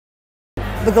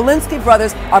the Galinsky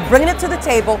Brothers are bringing it to the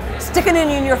table, sticking it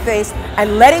in your face,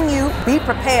 and letting you be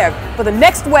prepared for the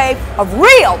next wave of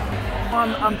real.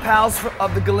 I'm pals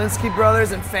of the Galinsky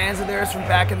Brothers and fans of theirs from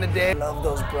back in the day. I love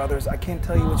those brothers. I can't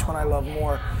tell you which one I love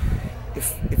more.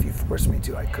 If you forced me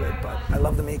to, I could, but I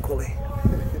love them equally.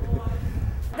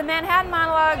 The Manhattan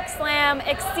Monologue Slam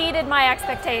exceeded my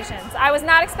expectations. I was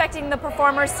not expecting the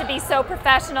performers to be so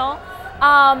professional.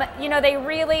 You know, they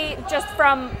really, just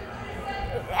from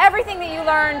everything that you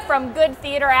learn from good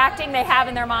theater acting, they have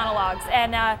in their monologues.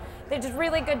 And they did a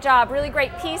really good job, really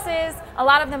great pieces. A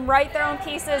lot of them write their own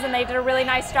pieces, and they did a really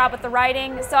nice job with the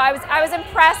writing. So I was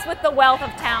impressed with the wealth of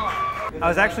talent. I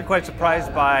was actually quite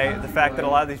surprised by the fact that a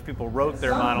lot of these people wrote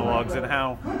their monologues and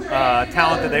how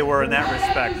talented they were in that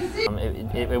respect.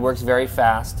 It works very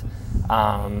fast.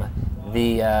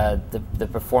 The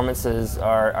performances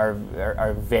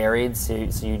are varied, so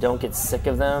you don't get sick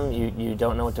of them. You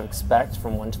don't know what to expect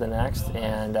from one to the next,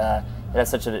 and it has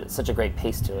such a great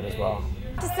pace to it as well.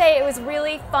 To say it was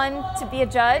really fun to be a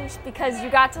judge because you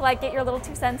got to get your little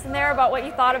 2 cents in there about what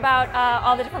you thought about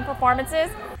all the different performances.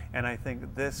 And I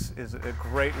think this is a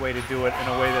great way to do it in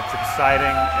a way that's exciting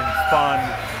and fun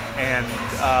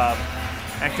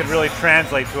and can really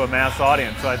translate to a mass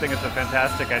audience. So I think it's a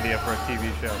fantastic idea for a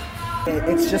TV show.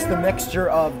 It's just the mixture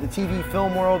of the TV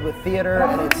film world with theater,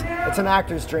 and it's an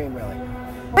actor's dream, really.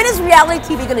 When is reality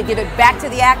TV going to give it back to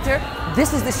the actor?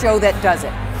 This is the show that does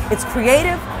it. It's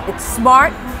creative, it's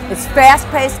smart, it's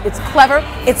fast-paced, it's clever,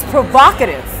 it's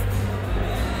provocative,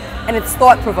 and it's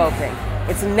thought-provoking.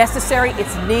 It's necessary,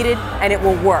 it's needed, and it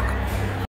will work.